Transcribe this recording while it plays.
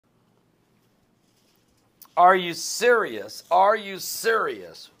Are you serious? Are you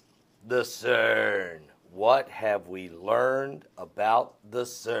serious? The CERN. What have we learned about the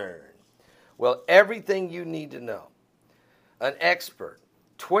CERN? Well, everything you need to know. An expert,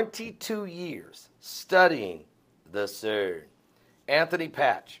 22 years studying the CERN. Anthony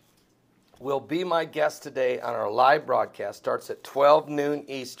Patch will be my guest today on our live broadcast. Starts at 12 noon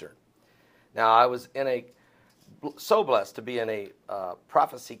Eastern. Now, I was so blessed to be in a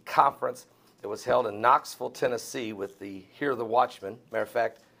prophecy conference that was held in Knoxville, Tennessee with the Hear the Watchman. Matter of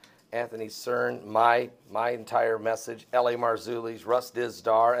fact, Anthony CERN, my entire message, L.A. Marzulli's, Russ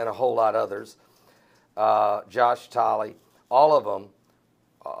Dizdar, and a whole lot others, Josh Tolley, all of them.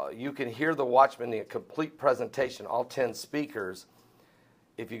 You can hear the Watchman, the complete presentation, all 10 speakers,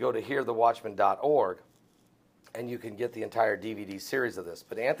 if you go to hearthewatchman.org, and you can get the entire DVD series of this.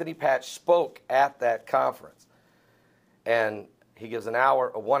 But Anthony Patch spoke at that conference, and he gives a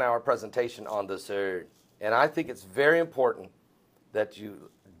 1-hour presentation on the CERN. And I think it's very important that you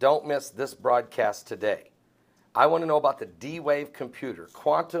don't miss this broadcast today. I want to know about the D-Wave computer,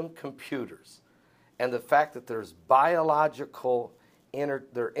 quantum computers, and the fact that there's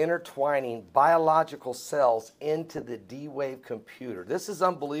they're intertwining biological cells into the D-Wave computer. This is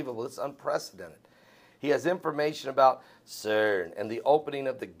unbelievable. It's unprecedented. He has information about CERN and the opening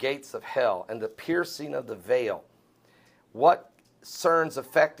of the gates of hell and the piercing of the veil. What CERN's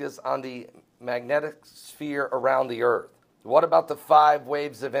effect is on the magnetic sphere around the earth. What about the 5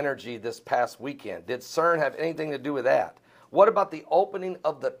 waves of energy this past weekend? Did CERN have anything to do with that? What about the opening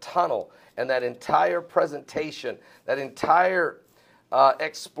of the tunnel and that entire presentation, that entire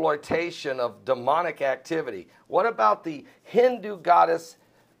exploitation of demonic activity? What about the Hindu goddess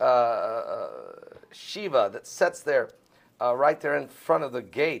Shiva that sits there right there in front of the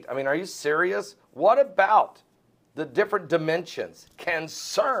gate? I mean, are you serious? What about the different dimensions? Can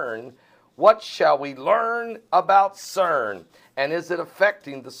CERN, what shall we learn about CERN? And is it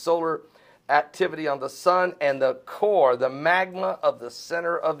affecting the solar activity on the sun and the core, the magma of the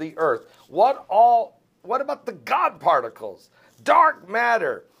center of the earth? What about the God particles, dark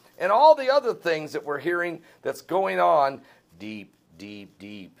matter, and all the other things that we're hearing that's going on deep, deep,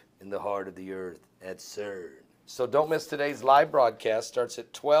 deep in the heart of the earth at CERN? So don't miss today's live broadcast. Starts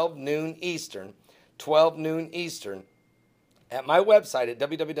at 12 noon Eastern. 12 noon Eastern, at my website at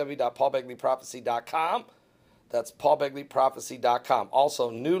www.paulbegleyprophecy.com. That's paulbegleyprophecy.com. Also,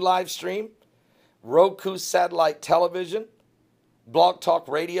 new live stream, Roku satellite television, Blog Talk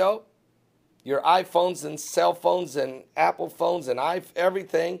Radio, your iPhones and cell phones and Apple phones and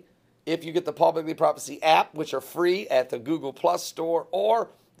everything. If you get the Paul Begley Prophecy app, which are free at the Google Plus store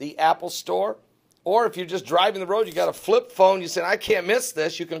or the Apple store. Or if you're just driving the road, you got a flip phone, you say, I can't miss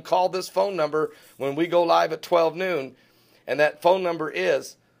this, you can call this phone number when we go live at 12 noon. And that phone number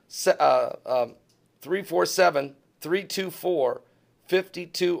is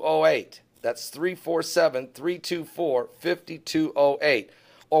 347-324-5208. That's 347-324-5208.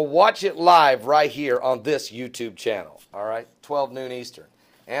 Or watch it live right here on this YouTube channel. All right, 12 noon Eastern.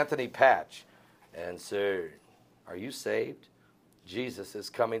 Anthony Patch and CERN. Are you saved? Jesus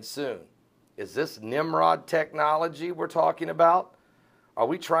is coming soon. Is this Nimrod technology we're talking about? Are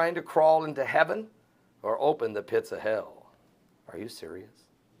we trying to crawl into heaven or open the pits of hell? Are you serious?